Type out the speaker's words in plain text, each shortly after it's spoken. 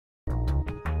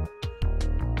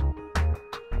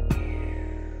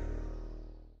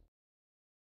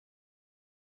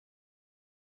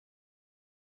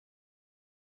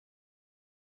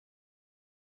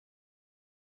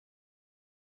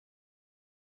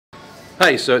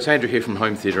Hey, so it's Andrew here from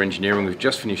Home Theatre Engineering. We've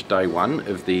just finished day one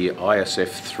of the ISF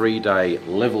 3-day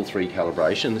level 3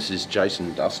 calibration. This is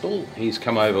Jason Dustal. He's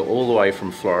come over all the way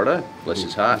from Florida, bless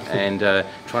his heart, and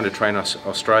trying to train us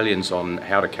Australians on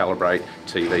how to calibrate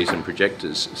TVs and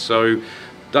projectors. So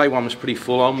day one was pretty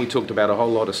full on. We talked about a whole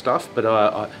lot of stuff,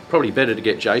 but probably better to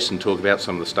get Jason to talk about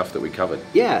some of the stuff that we covered.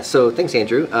 Yeah, so thanks,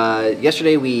 Andrew.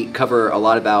 Yesterday we cover a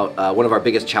lot about one of our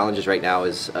biggest challenges right now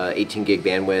is 18 gig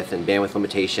bandwidth and bandwidth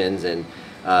limitations and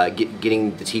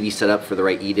getting the TV set up for the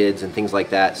right EDIDs and things like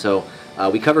that. So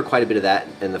we covered quite a bit of that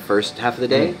in the first half of the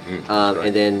day.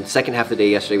 And then second half of the day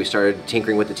yesterday we started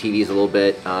tinkering with the TVs a little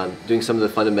bit, doing some of the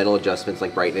fundamental adjustments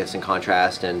like brightness and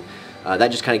contrast, and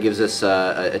that just kind of gives us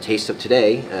a taste of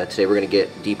today. Today we're going to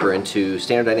get deeper into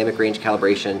standard dynamic range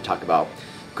calibration, talk about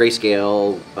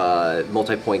grayscale,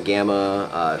 multi-point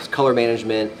gamma, color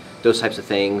management, those types of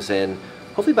things. And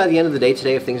hopefully by the end of the day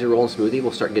today, if things are rolling smoothly,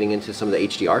 we'll start getting into some of the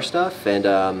HDR stuff.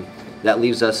 And that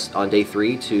leaves us on day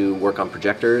 3 to work on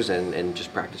projectors and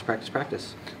just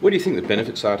practice. What do you think the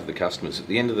benefits are to the customers? At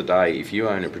the end of the day, if you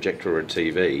own a projector or a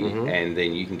TV, and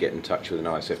then you can get in touch with an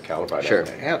ISF calibrator, sure.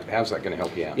 How's that going to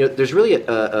help you out? You know, there's really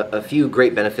a few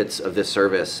great benefits of this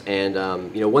service, and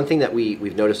you know, one thing that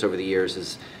we've noticed over the years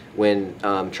is when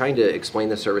trying to explain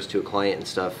the service to a client and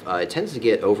stuff, it tends to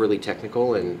get overly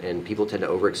technical, and people tend to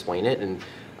over-explain it, and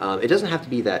it doesn't have to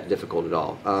be that difficult at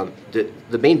all.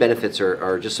 The main benefits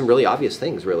are just some really obvious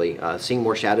things, really. Seeing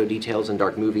more shadow details in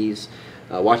dark movies,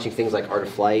 watching things like Art of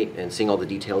Flight and seeing all the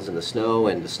details in the snow,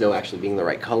 and the snow actually being the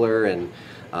right color, and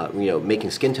you know,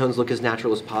 making skin tones look as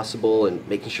natural as possible, and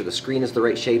making sure the screen is the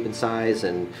right shape and size,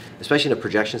 and especially in a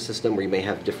projection system where you may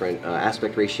have different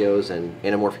aspect ratios and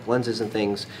anamorphic lenses and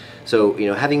things. So you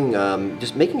know, having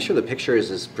just making sure the picture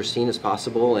is as pristine as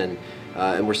possible, and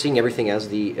we're seeing everything as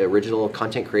the original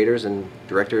content creators and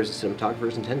directors and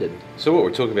cinematographers intended. So what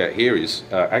we're talking about here is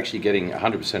actually getting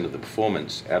 100% of the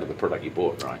performance out of the product you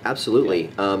bought, right? Absolutely.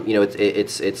 Yeah. You know,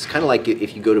 it's kind of like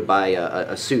if you go to buy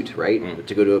a suit, right?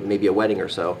 To go to maybe a wedding or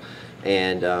so,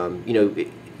 and you know,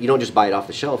 you don't just buy it off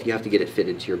the shelf. You have to get it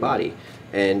fitted to your body.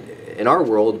 And in our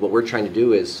world, what we're trying to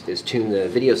do is tune the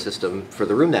video system for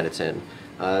the room that it's in.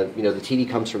 You know, the TV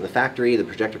comes from the factory, the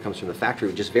projector comes from the factory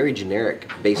with just very generic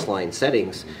baseline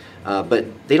settings, but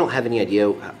they don't have any idea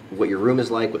what your room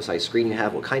is like, what size screen you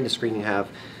have, what kind of screen you have.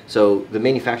 So the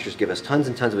manufacturers give us tons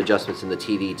and tons of adjustments in the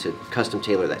TV to custom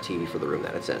tailor that TV for the room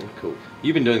that it's in. Cool.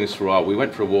 You've been doing this for a while. We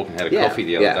went for a walk and had a coffee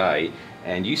the other day,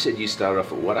 and you said you started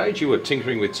off at what age? You were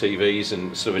tinkering with TVs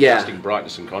and sort of adjusting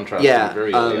brightness and contrast at a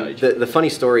very early age. The funny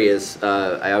story is,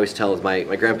 I always tell, is my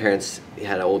grandparents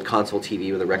had an old console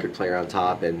TV with a record player on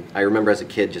top, and I remember as a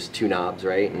kid just 2 knobs,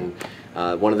 right?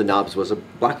 And one of the knobs was a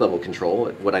black level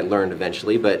control, what I learned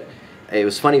eventually, but it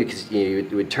was funny because you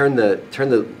would turn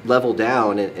the level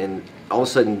down, and all of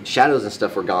a sudden shadows and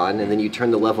stuff were gone, and then you turn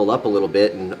the level up a little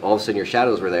bit, and all of a sudden your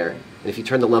shadows were there. And if you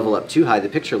turn the level up too high, the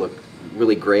picture looked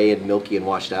really gray and milky and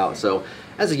washed out. So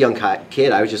as a young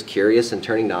kid, I was just curious and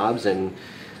turning knobs, and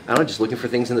I don't know, just looking for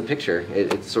things in the picture.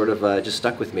 It sort of just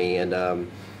stuck with me, and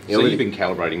you know, so you've been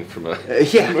calibrating from a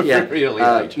very early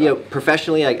age. You know,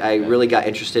 professionally, I really got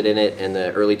interested in it in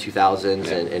the early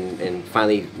 2000s, and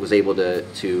finally was able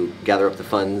to gather up the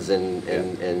funds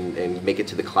and make it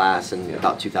to the class in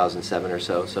about 2007 or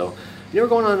so. So you know, we're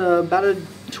going on about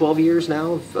 12 years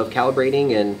now of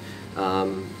calibrating,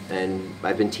 and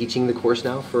I've been teaching the course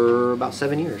now for about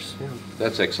 7 years. Yeah.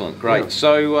 That's excellent, great. Yeah.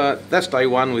 So that's day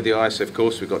 1 with the ISF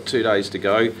course. We've got 2 days to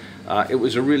go. It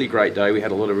was a really great day. We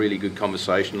had a lot of really good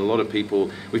conversation. A lot of people.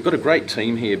 We've got a great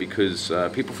team here because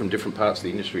people from different parts of the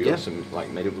industry. Got some like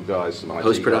medical guys, some IT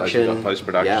post-production, guys,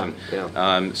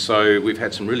 post-production. So we've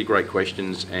had some really great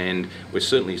questions, and we're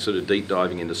certainly sort of deep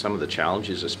diving into some of the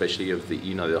challenges, especially of the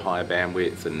the higher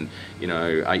bandwidth and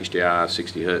HDR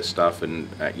 60 Hz stuff, and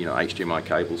HDMI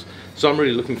cables. So I'm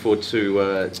really looking forward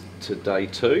to day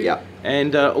 2. Yeah.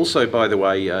 And also, by the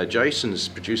way, Jason's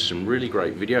produced some really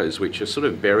great videos which are sort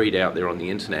of buried out there on the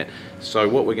internet. So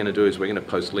what we're going to do is we're going to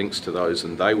post links to those,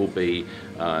 and they will be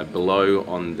below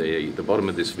on the bottom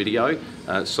of this video.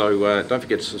 So don't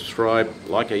forget to subscribe,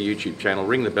 like our YouTube channel,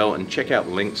 ring the bell, and check out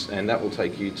the links, and that will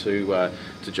take you to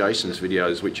Jason's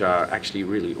videos, which are actually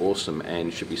really awesome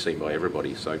and should be seen by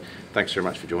everybody. So thanks very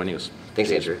much for joining us.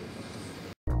 Thanks, Andrew.